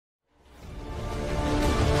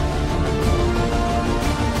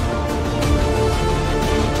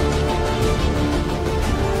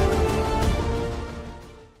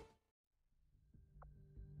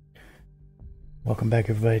Welcome back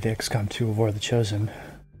everybody to XCOM 2 of War of the Chosen.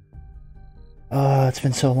 It's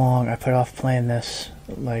been so long. I put off playing this.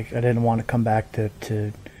 Like, I didn't want to come back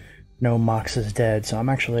to know Mox is dead, so I'm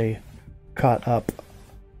actually caught up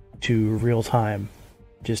to real time.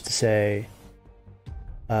 Just to say,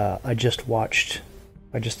 I just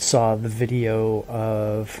saw the video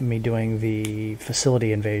of me doing the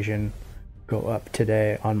facility invasion go up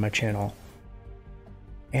today on my channel.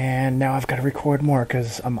 And now I've got to record more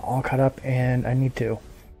because I'm all caught up and I need to.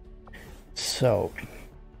 So,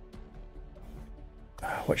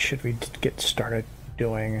 what should we get started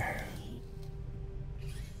doing?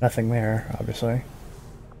 Nothing there, obviously.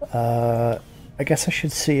 I guess I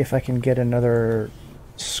should see if I can get another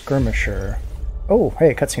skirmisher. Oh,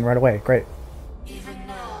 hey, cutscene right away. Great. Even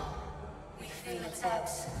now, we feel its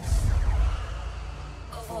absence.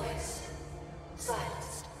 A voice,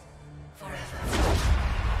 silenced forever.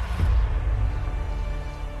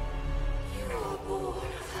 You are born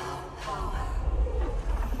of our power.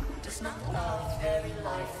 Does not our very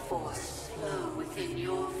life force flow within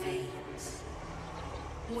your veins?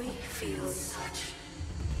 We feel such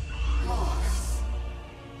loss.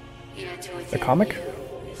 Yet within The comic?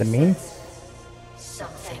 you, The meme?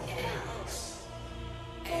 something else.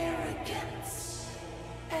 Arrogance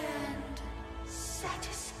and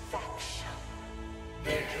satisfaction.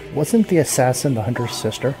 Wasn't the assassin the hunter's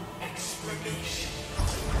sister?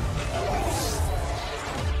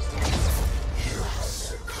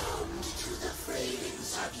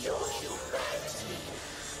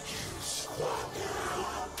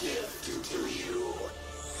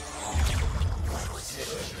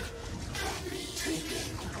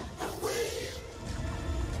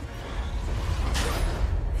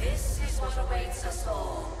 This is what awaits us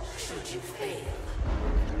all, should you fail.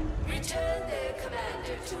 Return their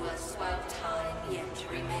commander to us while time yet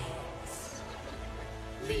remains.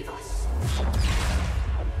 Leave us.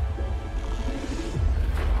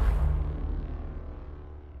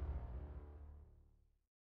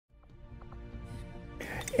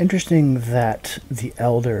 Interesting that the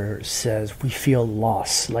elder says we feel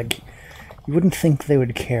loss. Like, you wouldn't think they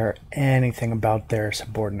would care anything about their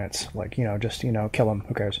subordinates. Like, just, kill them.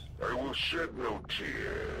 Who cares? I will shed no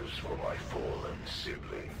tears for my fallen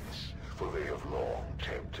siblings, for they have long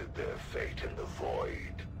tempted their fate in the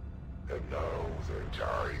void. And now their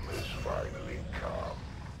time has finally come.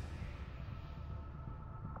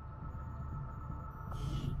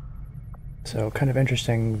 So, kind of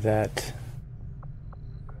interesting that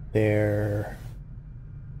they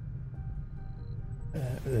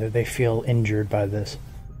feel injured by this.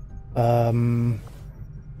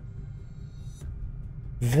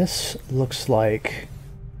 This looks like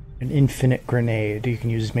an infinite grenade. You can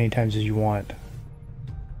use as many times as you want.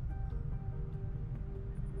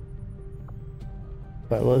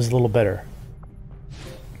 But it was a little better.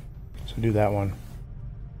 So do that one.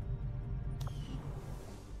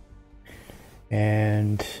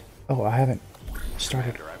 And oh, I haven't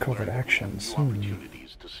started covert actions.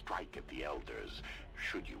 Opportunities to strike at the elders,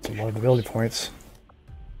 should you It's a wish lot of to ability pursue. points.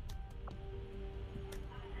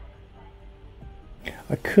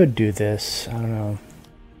 I could do this. I don't know.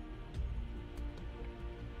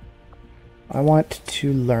 I want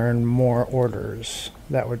to learn more orders.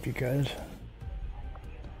 That would be good.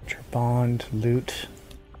 Bond, loot.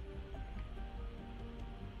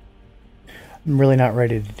 I'm really not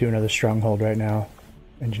ready to do another stronghold right now.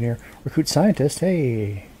 Engineer. Recruit scientist.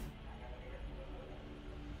 Hey.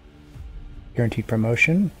 Guaranteed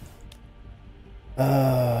promotion.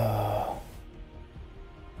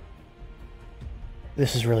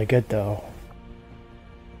 This is really good though.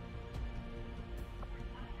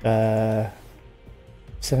 7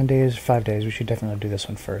 days, 5 days. We should definitely do this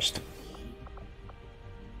one first.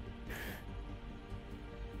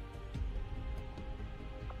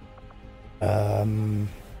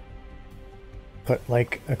 Put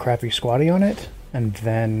like a crappy squatty on it, and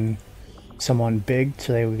then someone big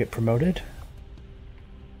so they would get promoted.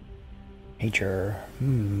 Nature.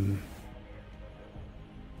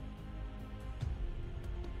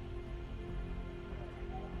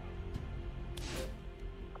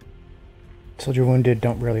 Soldier wounded,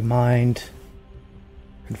 don't really mind.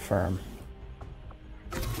 Confirm.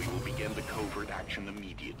 We will begin the covert action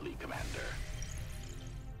immediately, Commander.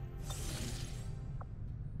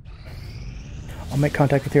 I'll make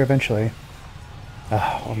contact with you eventually.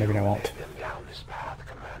 Or maybe I won't. Them down this path,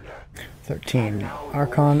 Commander. 13.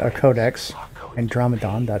 Archon, a Codex,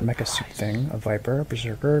 Andromedon, that mecha suit thing, a Viper,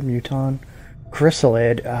 Berserker, Muton,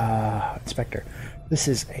 Chrysalid, Inspector. This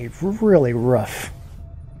is a really rough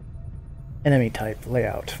enemy type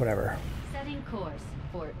layout, whatever. Setting course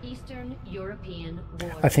for Eastern European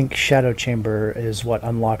war. I think Shadow Chamber is what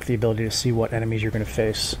unlocked the ability to see what enemies you're going to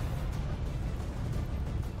face.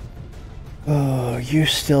 Oh, you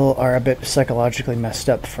still are a bit psychologically messed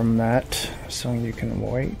up from that, so you can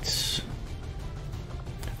wait.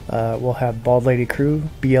 We'll have Bald Lady Crew,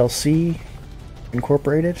 BLC,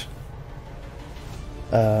 incorporated.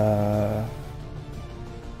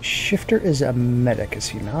 Shifter is a medic, is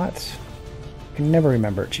he not? I can never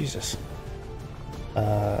remember, Jesus.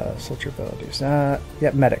 Soldier abilities. Yeah,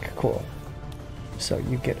 medic, cool. So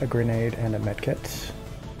you get a grenade and a medkit.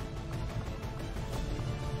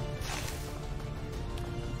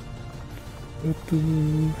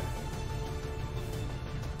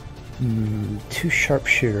 Two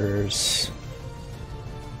sharpshooters.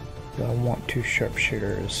 Do I want two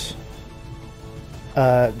sharpshooters?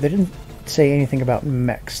 They didn't say anything about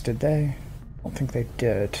mechs, did they? I don't think they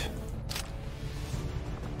did.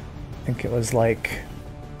 I think it was like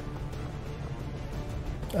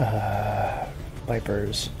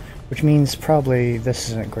Vipers, which means probably this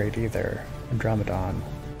isn't great either. Andromedon.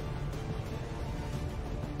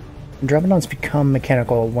 Andromedons become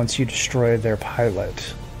mechanical once you destroy their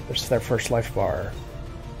pilot. It's their first life bar.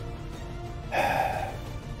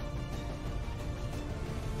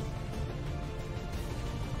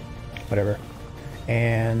 Whatever.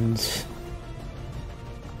 And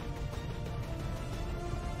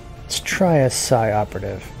let's try a Psi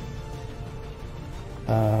operative.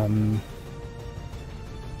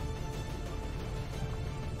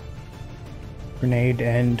 Grenade,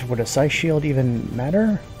 and would a Psi shield even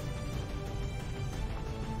matter?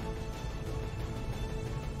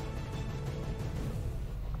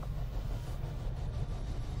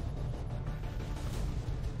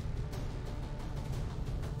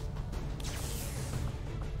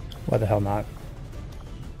 Why the hell not?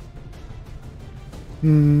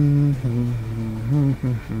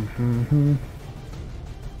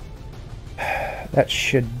 That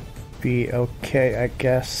should be okay, I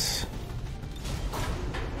guess.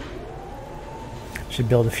 Should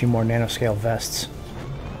build a few more nanoscale vests.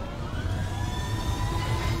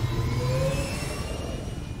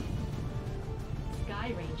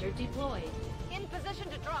 Sky Ranger deployed. In position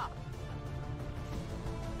to drop.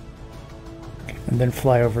 And then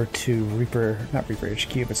fly over to not Reaper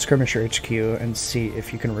HQ, but Skirmisher HQ and see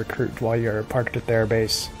if you can recruit while you're parked at their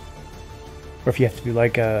base. Or if you have to do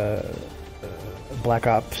like a Black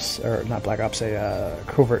Ops, or not Black Ops, a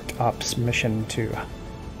Covert Ops mission to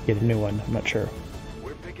get a new one. I'm not sure.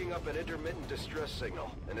 We're picking up an intermittent distress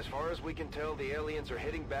signal, and as far as we can tell, the aliens are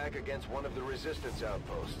hitting back against one of the resistance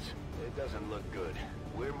outposts. It doesn't look good.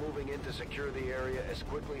 We're moving in to secure the area as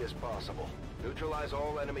quickly as possible. Neutralize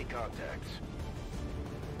all enemy contacts.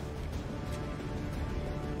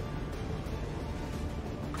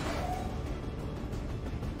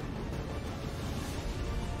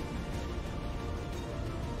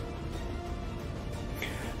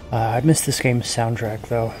 I missed this game's soundtrack,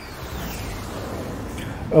 though.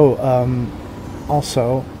 Oh,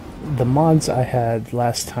 also, the mods I had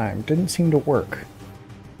last time didn't seem to work.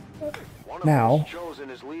 Now,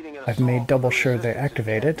 I've made double sure they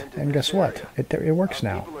activate it, and guess what? It works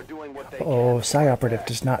now. Oh, Psi Operative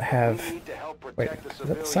does not have... Wait, is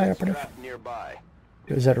that the Psi Operative?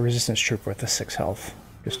 Is that a resistance trooper with a 6 health?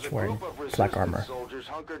 Just wearing black armor. Soldiers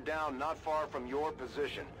hunkered down not far from your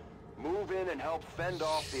position. Move in and help fend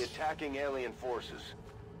off the attacking alien forces.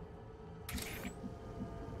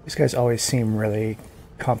 These guys always seem really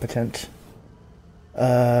competent.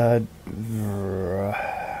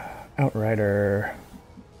 Outrider.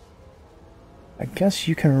 I guess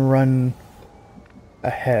you can run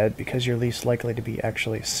ahead because you're least likely to be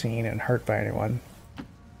actually seen and hurt by anyone.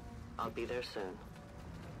 I'll be there soon.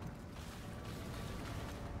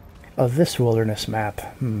 Oh, this wilderness map.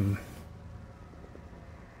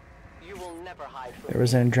 There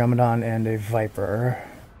was an Andromedon and a Viper.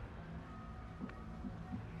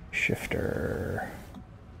 Shifter.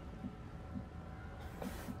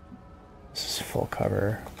 This is full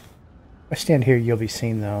cover. If I stand here, you'll be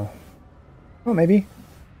seen, though. Oh, maybe.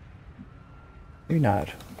 Maybe not.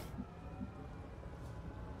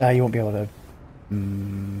 You won't be able to...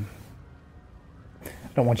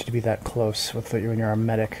 I don't want you to be that close with when you're a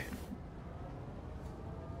medic.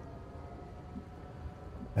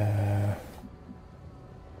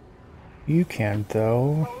 You can,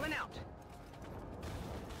 though.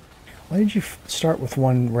 Why did you start with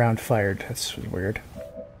one round fired? That's weird.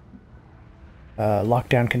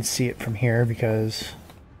 Lockdown can see it from here because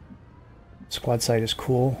squad sight is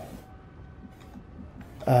cool.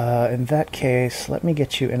 In that case, let me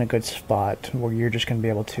get you in a good spot where you're just going to be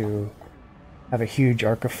able to have a huge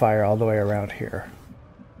arc of fire all the way around here.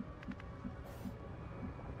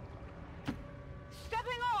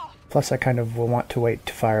 Plus, I kind of will want to wait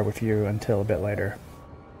to fire with you until a bit later.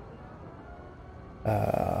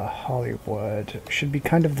 Hollywood should be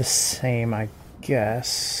kind of the same, I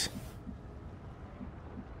guess.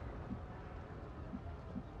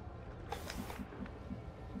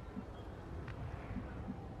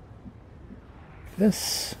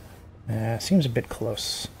 This seems a bit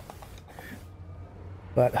close.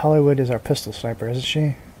 But Hollywood is our pistol sniper, isn't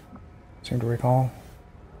she? Seem to recall.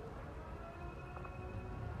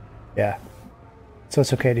 Yeah. So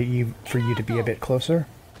it's okay for you to be a bit closer.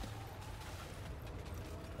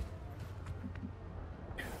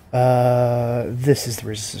 This is the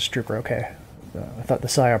resistance trooper, okay. I thought the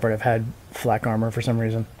Psi operative had flak armor for some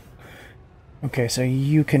reason. Okay, so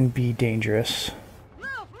you can be dangerous.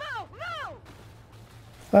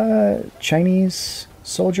 Chinese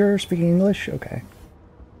soldier speaking English? Okay.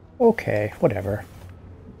 Okay, whatever.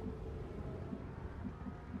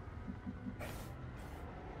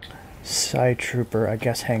 Psi trooper, I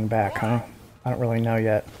guess hang back, huh? I don't really know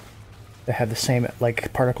yet. They have the same,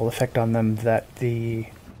 like, particle effect on them that the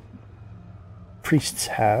priests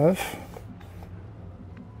have.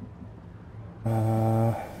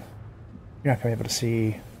 You're not going to be able to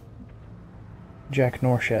see Jack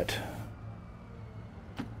Norshet.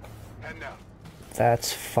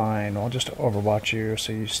 That's fine. I'll just overwatch you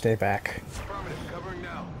so you stay back.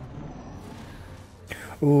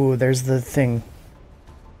 Ooh, there's the thing.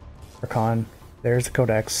 Recon. There's the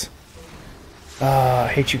Codex. I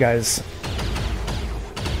hate you guys.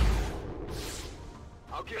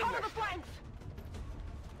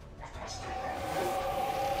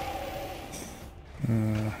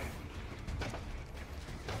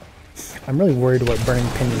 I'm really worried what Burning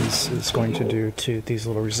Pinions is going to do to these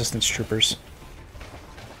little resistance troopers.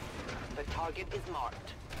 The target is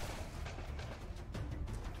marked.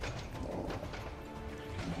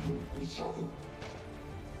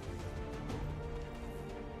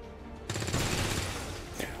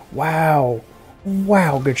 Wow.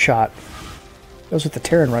 Wow, good shot. That was with the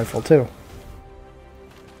Terran rifle, too.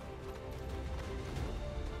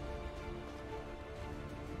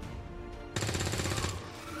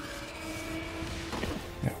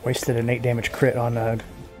 Yeah, wasted an 8 damage crit on a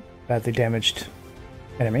badly damaged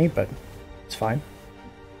enemy, but it's fine.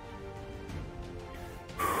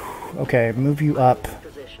 Okay, move you up.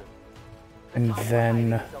 And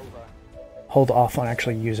then hold off on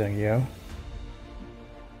actually using you.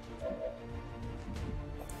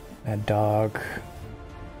 Mad Dog.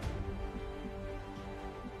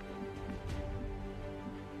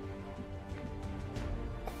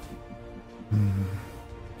 I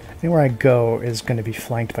think where I go is going to be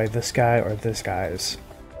flanked by this guy or this guy's.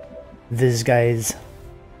 This guy's.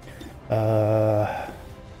 100%.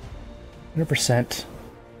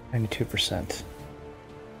 92%.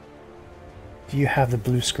 Do you have the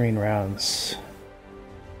blue screen rounds?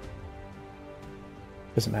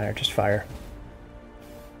 Doesn't matter, just fire.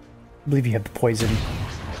 I believe you have the poison.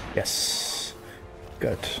 Yes.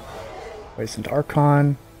 Good. Poisoned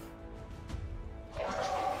Archon.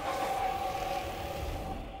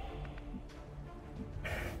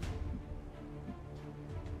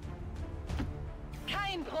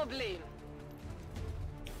 Kein Problem.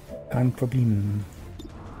 Kein Problem.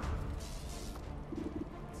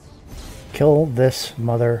 Kill this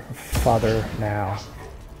mother father now.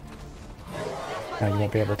 Now you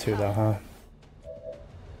won't be able to though, huh?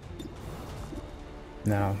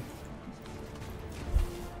 No.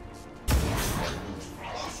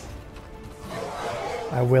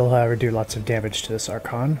 I will, however, do lots of damage to this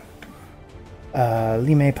Archon.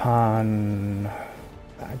 Lime Pan.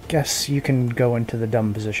 I guess you can go into the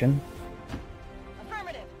dumb position.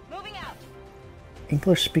 Affirmative. Moving out.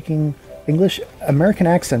 English-speaking... American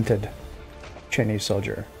accented Chinese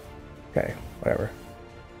soldier. Okay, whatever.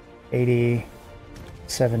 80...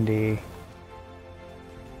 70...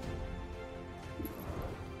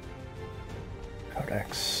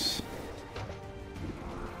 Codex.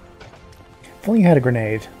 If only you had a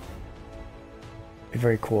grenade. It'd be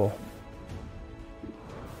very cool.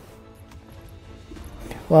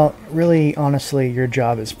 Well, really, honestly, your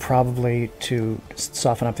job is probably to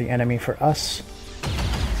soften up the enemy for us.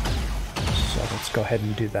 So let's go ahead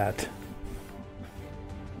and do that.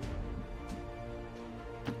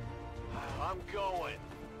 I'm going.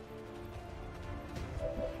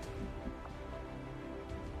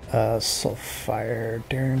 Soulfire,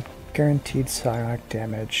 guaranteed psionic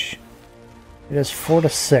damage. It is 4 to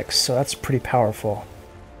 6, so that's pretty powerful.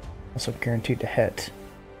 Also guaranteed to hit.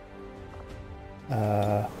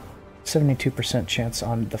 72% chance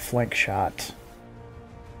on the flank shot.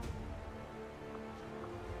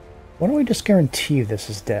 Why don't we just guarantee this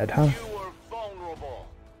is dead, huh? You are vulnerable.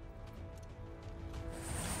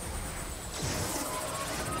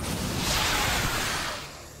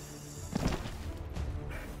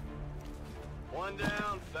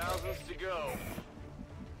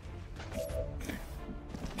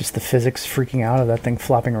 Just the physics freaking out of that thing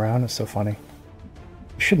flopping around is so funny. It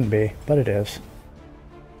shouldn't be, but it is.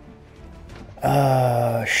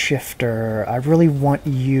 Shifter. I really want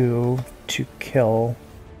you to kill...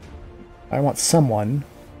 I want someone,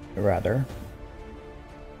 rather,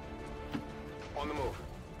 On the move.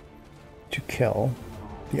 to kill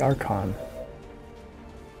the Archon.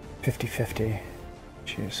 50-50.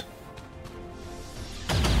 Jeez.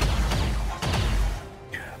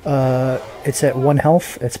 It's at 1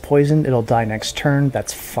 health. It's poisoned. It'll die next turn.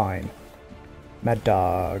 That's fine. Mad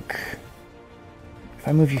Dog. If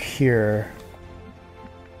I move you here...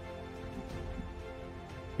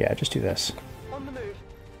 Yeah, just do this. On the move.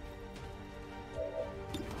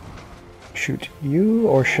 Shoot you,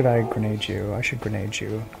 or should I grenade you? I should grenade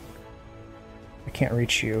you. I can't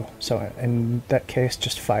reach you, so in that case,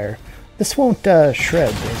 just fire. This won't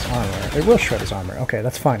shred his armor. It will shred his armor. Okay,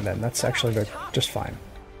 that's fine then. That's actually good. Just fine.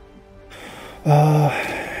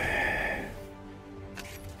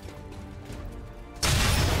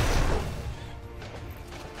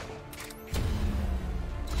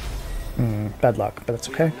 Bad luck, but that's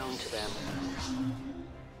okay. Known to them.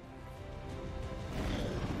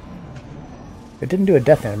 It didn't do a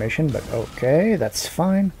death animation, but okay, that's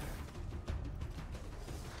fine.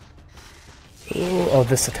 Ooh, oh,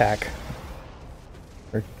 this attack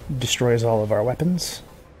destroys all of our weapons.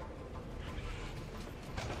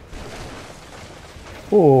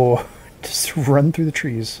 Oh, just run through the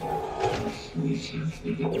trees.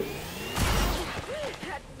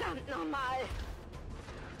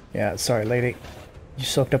 Yeah, sorry, lady. You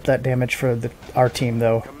soaked up that damage for our team,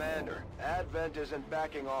 though. Commander, Advent isn't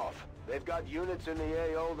backing off. They've got units in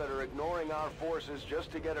the AO that are ignoring our forces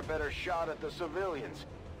just to get a better shot at the civilians.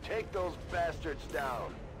 Take those bastards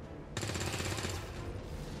down.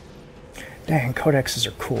 Dang, codexes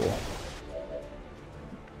are cool.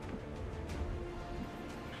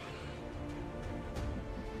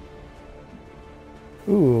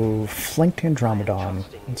 Ooh, flanked Andromedon.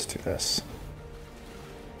 Let's do this.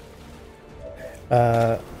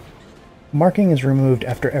 Marking is removed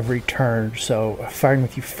after every turn, so firing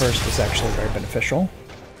with you first is actually very beneficial.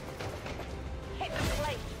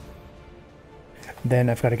 Then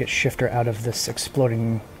I've got to get Shifter out of this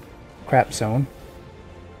exploding crap zone.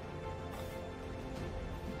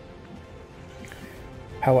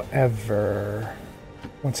 However,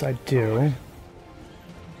 once I do...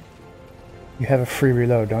 You have a free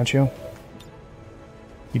reload, don't you?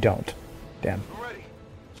 You don't. Damn.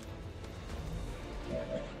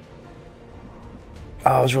 Oh,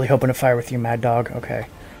 I was really hoping to fire with you, Mad Dog. Okay.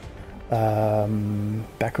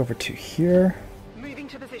 Back over to here. Moving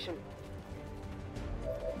to position.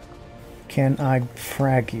 Can I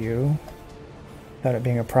frag you without it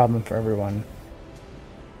being a problem for everyone?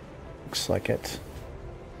 Looks like it.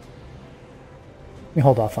 Let me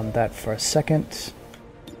hold off on that for a second.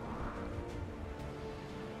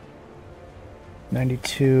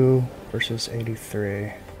 92 versus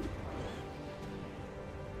 83.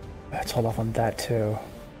 Let's hold off on that too.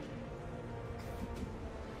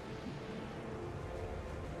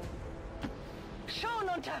 Schon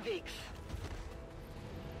unterwegs.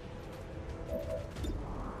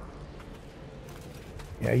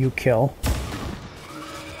 Yeah, you kill.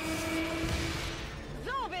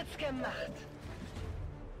 So wird's gemacht.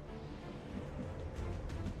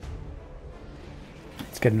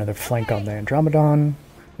 Let's get another flank on the Andromedon.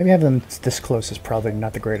 Maybe have them this close is probably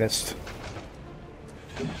not the greatest.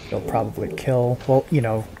 They'll probably kill, well, you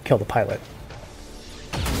know, kill the pilot.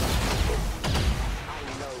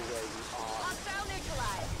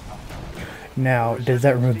 Now, does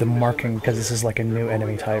that remove the marking because this is like a new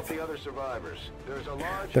enemy type?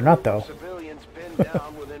 They're not, though. Civilians pinned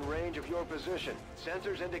down within range of your position.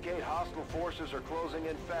 Sensors indicate hostile forces are closing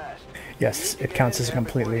in fast. Yes, it counts as a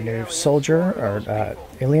completely new soldier or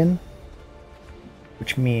alien,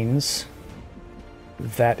 which means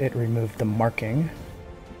that it removed the marking.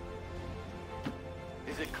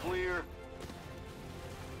 Is it clear?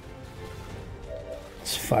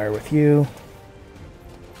 Let's fire with you.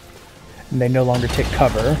 And they no longer take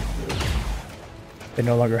cover. They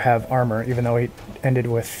no longer have armor, even though he ended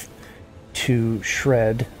with 2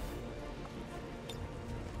 shred.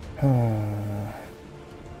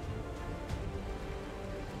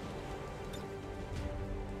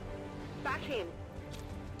 Back in.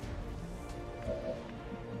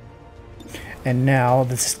 And now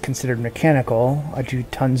this is considered mechanical. I do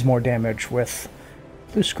tons more damage with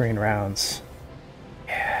blue screen rounds.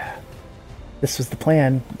 Yeah. This was the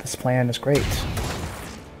plan. This plan is great.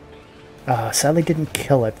 Sadly didn't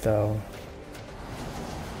kill it though.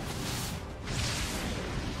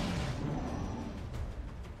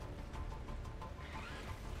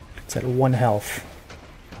 It's at 1 health.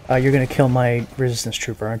 You're gonna kill my resistance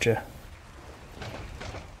trooper, aren't you?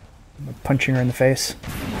 I'm punching her in the face.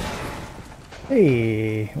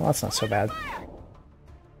 Hey, well that's not so bad.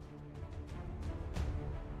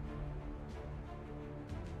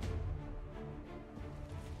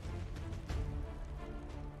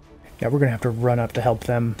 Yeah, we're gonna have to run up to help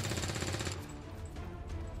them.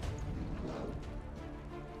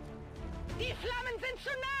 Die Flammen sind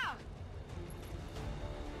schon nah!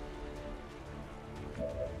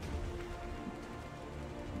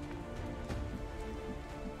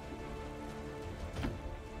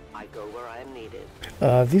 I go where I am needed.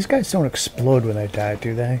 These guys don't explode when they die,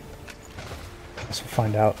 do they? Guess we'll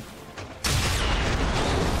find out.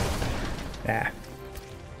 Nah.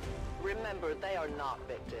 Remember, they are not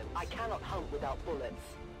victims. I cannot hunt without bullets.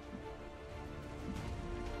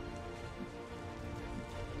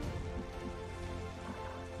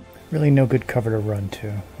 Really no good cover to run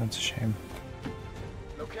to. That's a shame.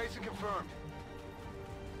 Location confirmed.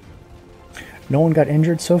 No one got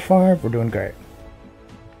injured so far. We're doing great.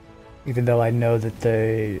 Even though I know that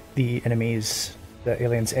the enemies, the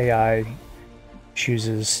aliens' AI,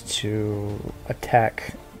 chooses to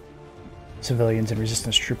attack civilians and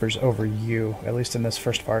resistance troopers over you, at least in this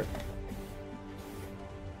first part.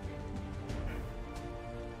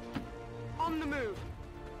 On the move.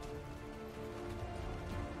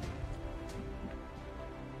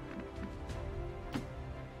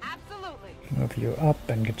 Absolutely. Move you up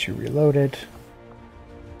and get you reloaded.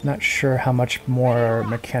 Not sure how much more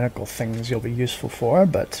mechanical things you'll be useful for,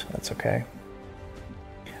 but that's okay.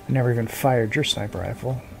 I never even fired your sniper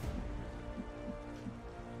rifle.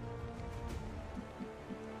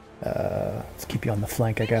 Let's keep you on the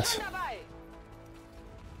flank, I guess.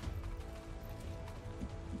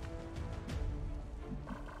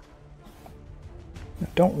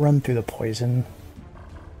 Don't run through the poison.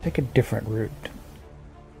 Take a different route.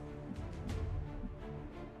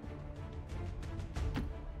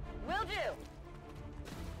 Will do.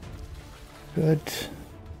 Good.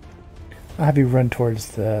 I'll have you run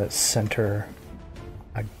towards the center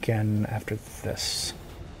again after this.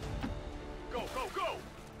 Go, go, go!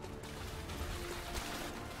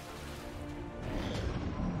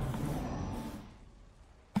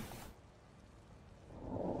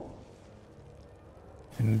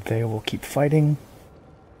 And they will keep fighting.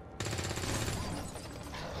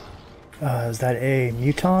 Is that a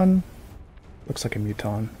muton? Looks like a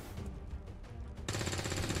muton.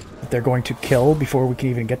 They're going to kill before we can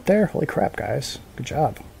even get there? Holy crap, guys. Good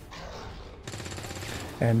job.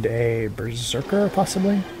 And a berserker,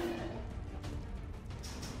 possibly?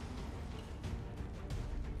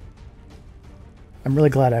 I'm really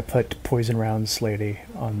glad I put Poison Rounds Lady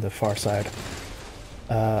on the far side.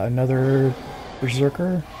 Another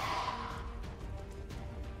berserker?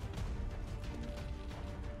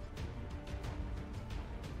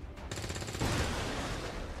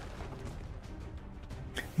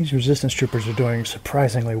 These resistance troopers are doing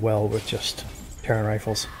surprisingly well with just Terran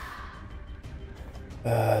rifles.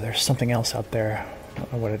 There's something else out there.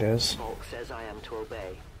 Don't know what it is. Volk says I am to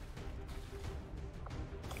obey.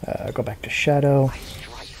 Go back to Shadow, I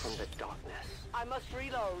strike from the darkness. I must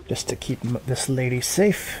reload. just to keep this lady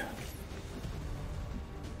safe.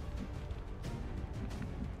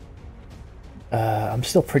 I'm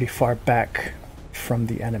still pretty far back from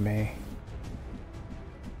the enemy.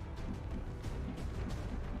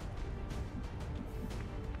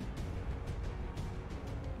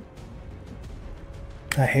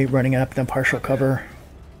 I hate running up in partial cover.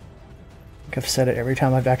 I think I've said it every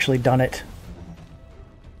time I've actually done it.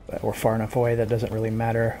 But we're far enough away that doesn't really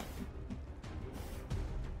matter.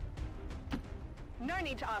 No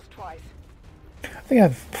need to ask twice. I think I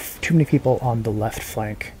have too many people on the left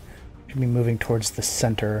flank. Should be moving towards the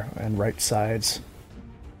center and right sides.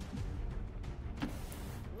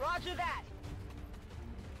 Roger that.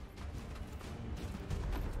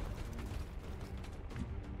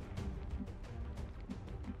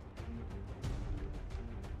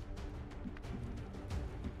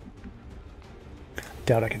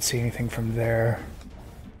 Doubt I can see anything from there.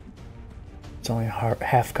 It's only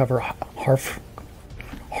half cover, half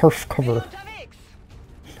cover.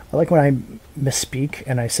 I like when I misspeak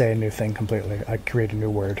and I say a new thing completely. I create a new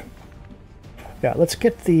word. Yeah, let's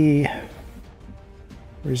get the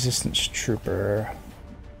resistance trooper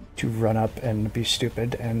to run up and be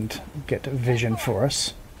stupid and get vision for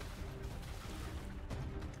us.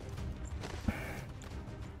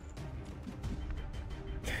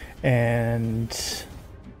 And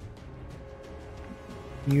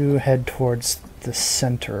you head towards the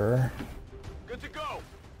center. Good to go.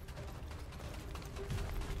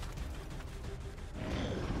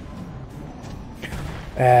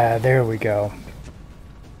 Ah, there we go.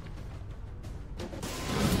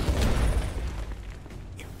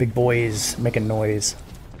 Big boys making noise.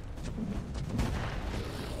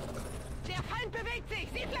 Der Feind bewegt sich.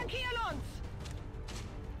 Sie flankieren uns.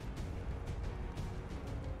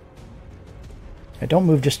 Hey, don't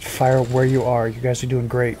move, just fire where you are. You guys are doing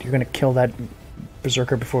great. You're gonna kill that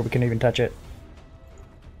berserker before we can even touch it.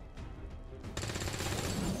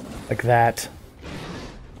 Like that.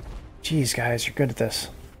 Jeez, guys, you're good at this.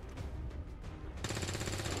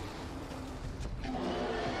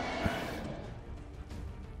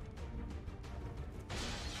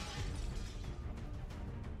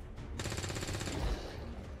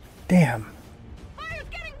 Damn. Fire's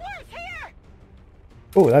getting worse here.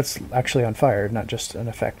 Oh, that's actually on fire, not just an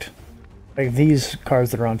effect. Like, these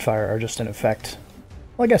cars that are on fire are just an effect.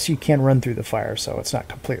 Well, I guess you can run through the fire, so it's not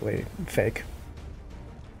completely fake.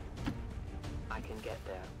 I can get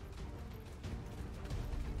there.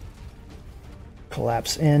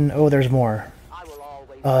 Collapse in. Oh, there's more. I will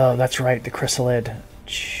always. Oh, that's right, the chrysalid.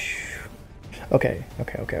 Okay.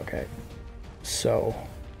 So,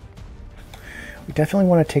 we definitely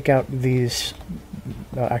want to take out these...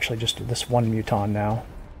 actually, just this one muton now.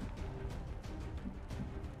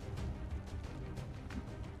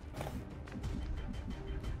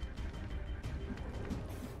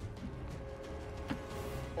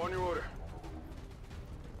 On your order.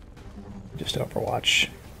 Just Overwatch.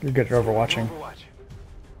 You're good at overwatching. Overwatch.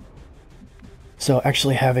 So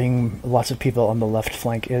actually having lots of people on the left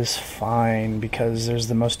flank is fine, because there's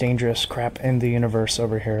the most dangerous crap in the universe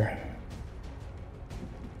over here.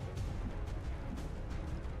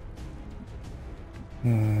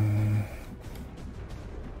 There's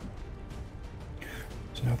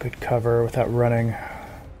no good cover without running.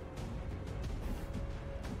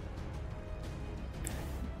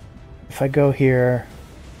 If I go here,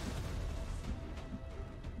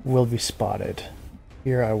 we'll be spotted.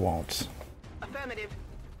 Here I won't. Affirmative.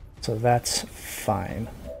 So that's fine.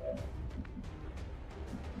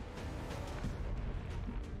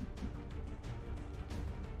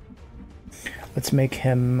 Let's make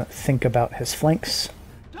him think about his flanks.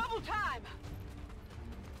 Double time.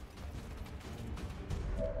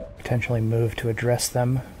 Potentially move to address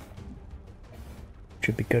them.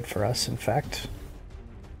 Should be good for us, in fact.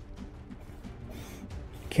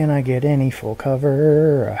 Can I get any full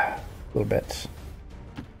cover? A little bit.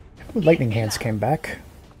 Ooh, lightning hands came back.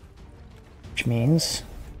 Which means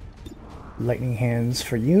lightning hands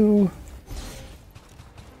for you.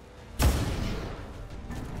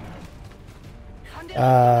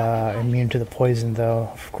 Immune to the poison though.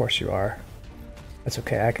 Of course you are. That's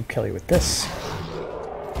okay, I can kill you with this.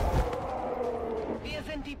 Wir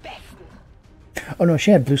sind die Besten. Oh no, she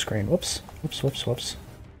had blue screen. Whoops. Whoops.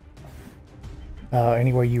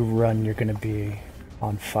 Anywhere you run, you're gonna be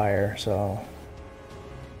on fire, so...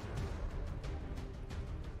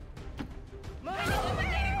 Moving to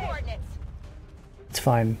eliminated coordinates. It's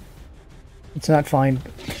fine. It's not fine.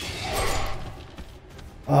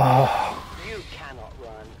 Oh, You cannot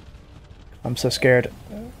run. I'm so scared.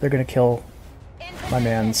 They're gonna kill my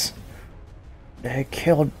mans. They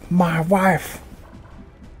killed my wife!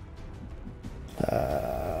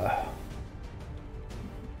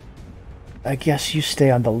 I guess you stay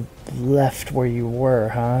on the left where you were,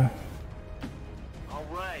 huh? All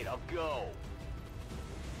right, I'll go.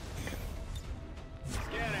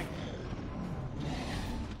 Scanning.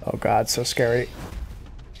 Oh god, so scary.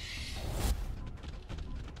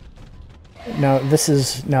 Now, this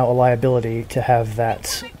is now a liability to have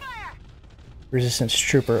that resistance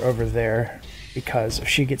trooper over there, because if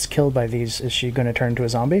she gets killed by these, is she going to turn into a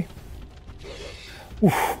zombie?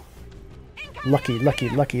 Oof. Lucky. There's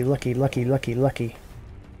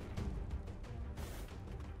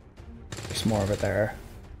more of it there.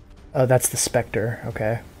 Oh, that's the Spectre,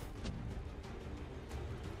 okay.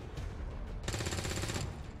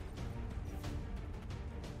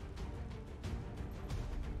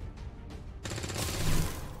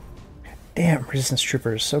 Damn, resistance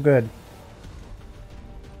troopers, so good.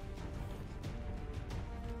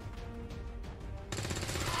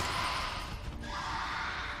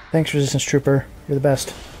 Thanks, resistance trooper. You're the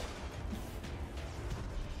best.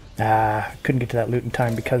 Ah, couldn't get to that loot in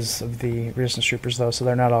time because of the resistance troopers though, so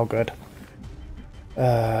they're not all good.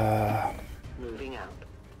 Moving out.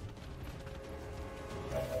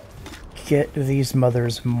 Get these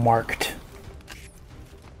mothers marked.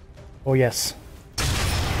 Oh yes.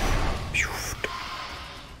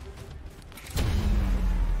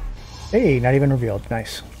 Hey, not even revealed.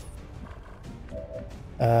 Nice.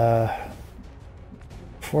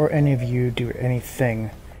 Before any of you do anything,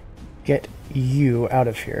 get you out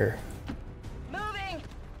of here. Moving.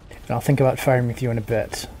 And I'll think about fighting with you in a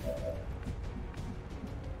bit.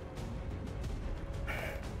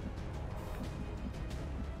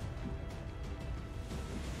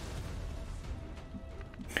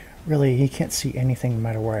 Really, he can't see anything no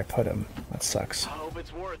matter where I put him. That sucks. I hope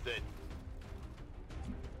it's worth it.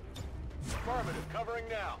 Affirmative, covering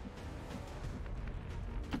now.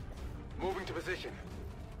 Moving to position.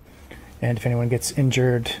 And if anyone gets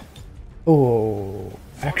injured... Oh,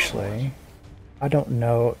 actually, I don't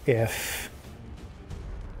know if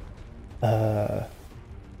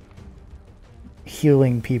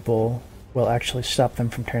healing people will actually stop them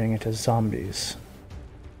from turning into zombies.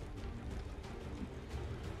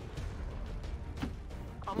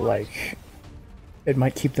 Like, it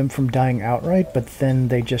might keep them from dying outright, but then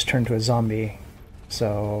they just turn to a zombie.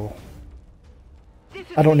 So,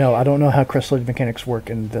 I don't know. I don't know how crystalloid mechanics work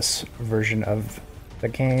in this version of the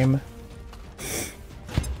game.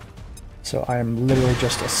 So I'm literally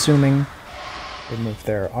just assuming remove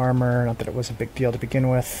their armor, not that it was a big deal to begin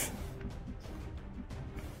with.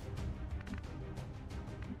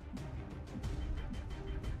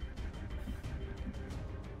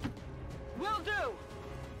 Will do.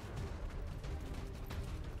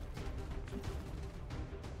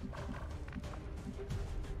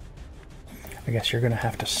 I guess you're gonna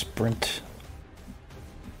have to sprint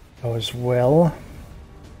as well.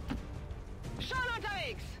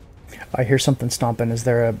 I hear something stomping. Is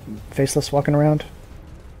there a faceless walking around?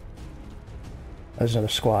 There's another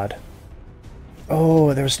squad.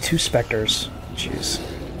 Oh, there was 2 specters. Jeez.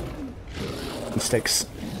 Mistakes.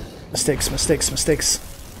 Mistakes, mistakes, mistakes.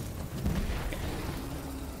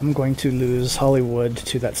 I'm going to lose Hollywood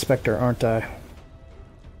to that specter, aren't I?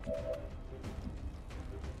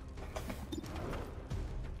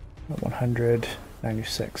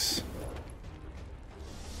 $196.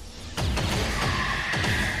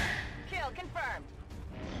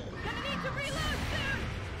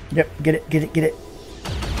 Yep, get it, get it, get it.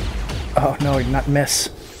 Oh no, not miss.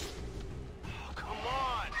 Oh, come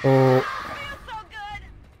on. Oh. So good.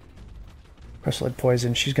 Crystalloid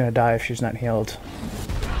poison. She's gonna die if she's not healed.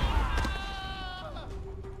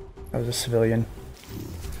 That was a civilian.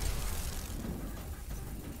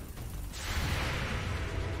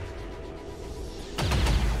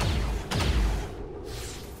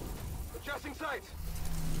 Adjusting sights.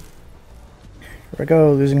 Here we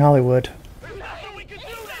go, losing Hollywood.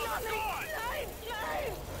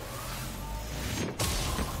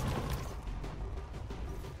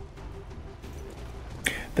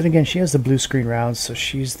 Then again, she has the blue screen rounds, so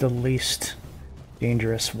she's the least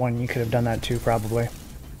dangerous one. You could have done that too, probably.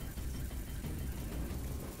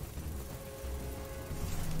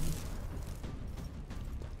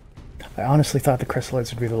 I honestly thought the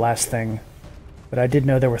crystalloids would be the last thing, but I did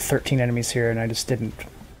know there were 13 enemies here, and I just didn't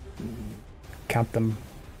count them.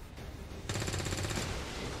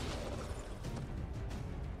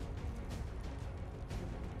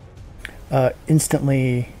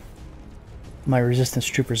 Instantly, my resistance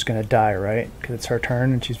trooper's gonna die, right? Because it's her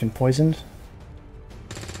turn and she's been poisoned.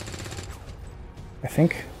 I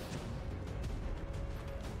think.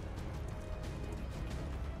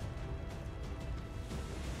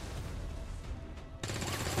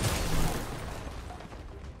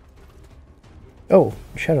 Oh,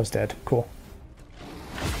 Shadow's dead. Cool.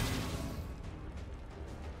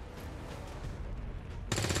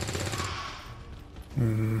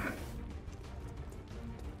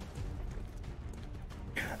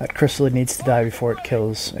 That crystalloid needs to die before it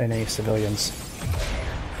kills any civilians.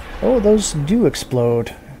 Oh, those do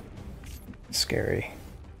explode. Scary.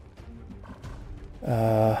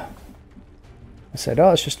 I said, oh,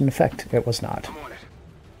 it's just an effect. It was not.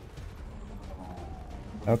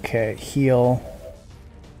 Okay, heal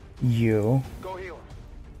you. Go heal.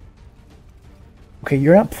 Okay,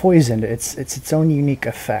 you're not poisoned. It's its own unique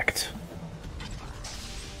effect.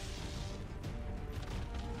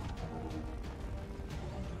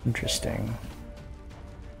 Interesting.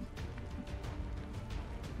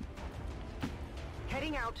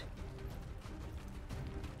 Heading out.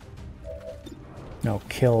 No,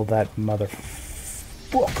 kill that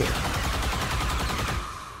motherfucker.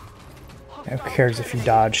 Who cares if you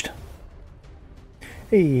dodged?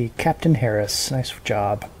 Hey, Captain Harris. Nice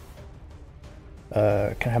job.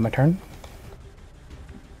 Can I have my turn?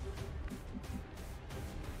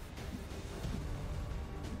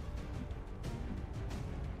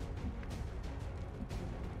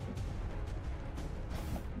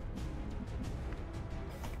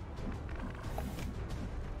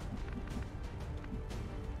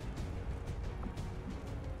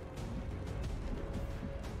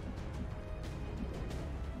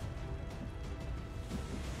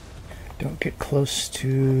 Don't get close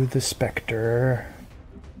to the Spectre.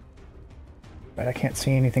 But I can't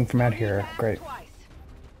see anything from out here. Great.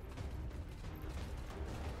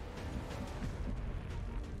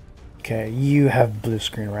 Okay, you have blue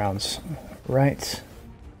screen rounds, right?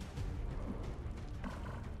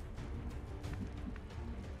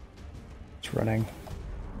 It's running.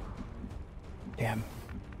 Damn.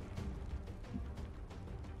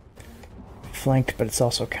 Flanked, but it's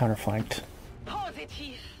also counterflanked.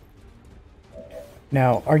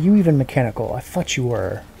 Now, are you even mechanical? I thought you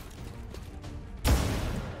were.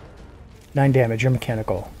 9 damage, you're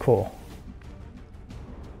mechanical. Cool.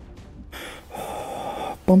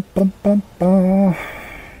 Bum, bum, bum, bum.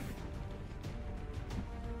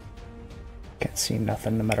 Can't see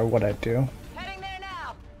nothing no matter what I do. Heading there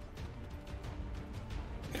now.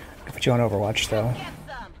 I'll put you on Overwatch though. Get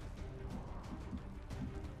some.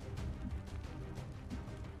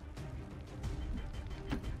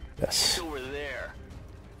 Yes. Over there.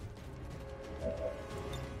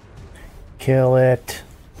 Kill it.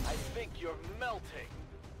 I think you're melting.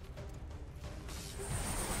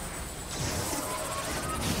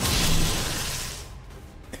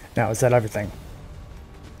 Now, is that everything?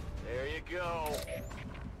 There you go.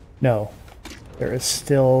 No. There is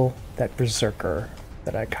still that Berserker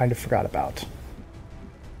that I kind of forgot about.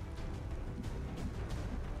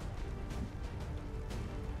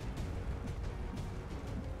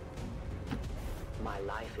 My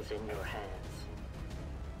life is in your hands.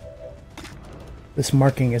 This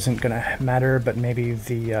marking isn't gonna matter, but maybe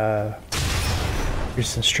the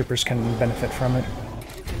resistance troopers can benefit from it.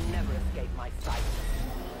 You can never escape my sight.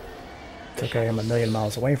 It's okay, I'm a million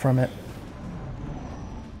miles away from it.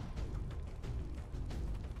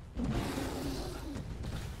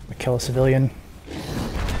 I kill a civilian.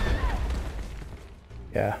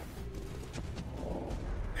 Yeah.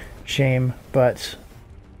 Shame, but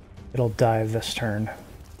it'll die this turn.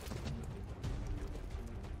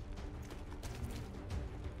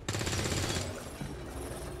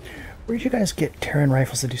 Where'd you guys get Terran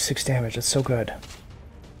rifles that do 6 damage? That's so good.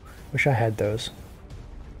 Wish I had those.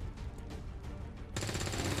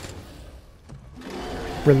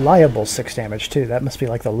 Reliable 6 damage too. That must be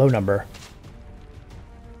like the low number.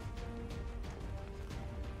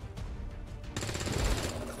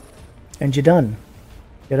 And you done.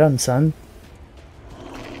 You done, son.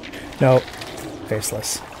 No.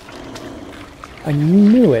 Faceless. I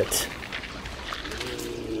knew it.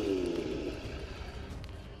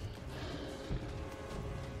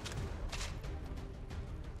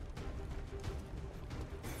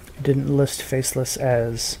 I didn't list Faceless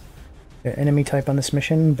as an enemy type on this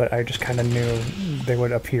mission, but I just kind of knew they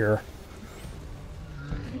would appear.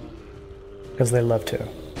 Because they love to.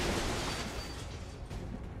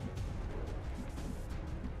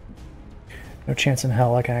 No chance in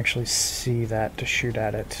hell I can actually see that to shoot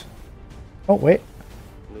at it. Oh, wait.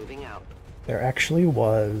 Moving out. There actually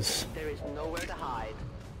was. There is nowhere to hide.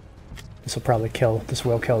 This will probably kill. This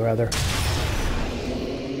will kill, rather.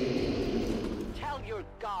 Tell your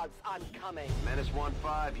gods I'm coming. Menace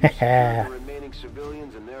 1-5, you secure the remaining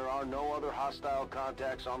civilians, and there are no other hostile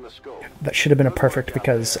contacts on the scope. That should have been a perfect,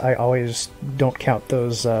 because I always don't count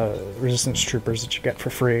those resistance troopers that you get for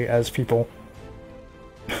free as people.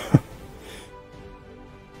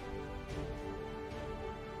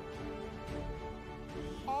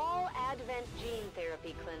 All Advent gene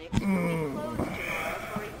therapy clinics will be closed tomorrow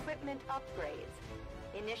for equipment upgrades.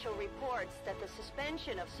 Initial reports that the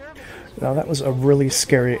suspension of services Now that was a really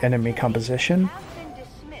scary enemy composition, have been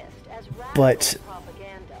dismissed as but radical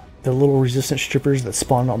propaganda. the little resistance troopers that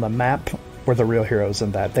spawned on the map were the real heroes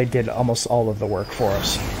in that. They did almost all of the work for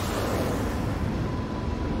us.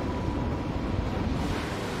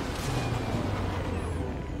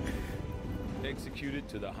 Executed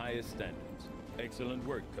to the highest standards. Excellent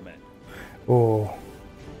work, Commander. Oh.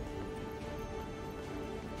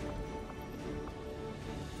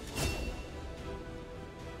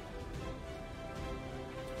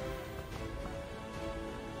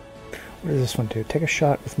 What does this one do? Take a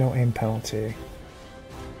shot with no aim penalty.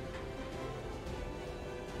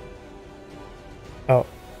 Oh,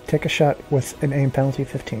 take a shot with an aim penalty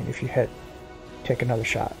 15. If you hit, take another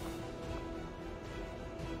shot.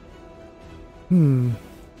 Hmm.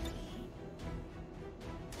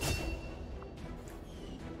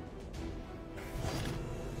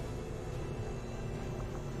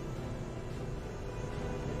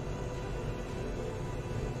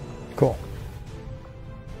 Cool.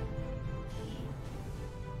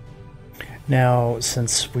 Now,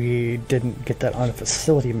 since we didn't get that on a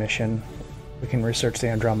facility mission, we can research the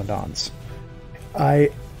Andromedons. I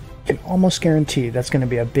can almost guarantee that's going to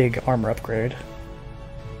be a big armor upgrade.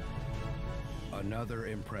 Another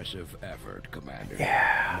impressive effort, Commander.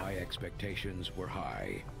 Yeah. My expectations were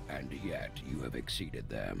high, and yet you have exceeded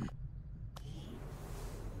them.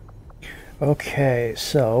 Okay,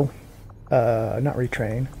 so, not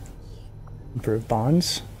retrain. Improve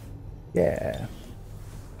bonds. Yeah.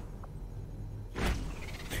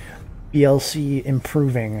 BLC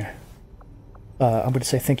improving. I'm going to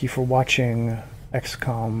say thank you for watching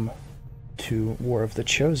XCOM 2 War of the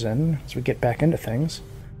Chosen as we get back into things.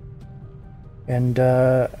 And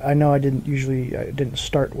I know I didn't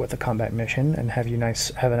start with a combat mission and have a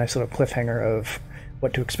nice little cliffhanger of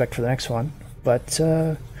what to expect for the next one. But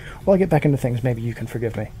while I get back into things, maybe you can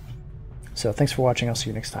forgive me. So thanks for watching. I'll see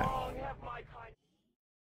you next time.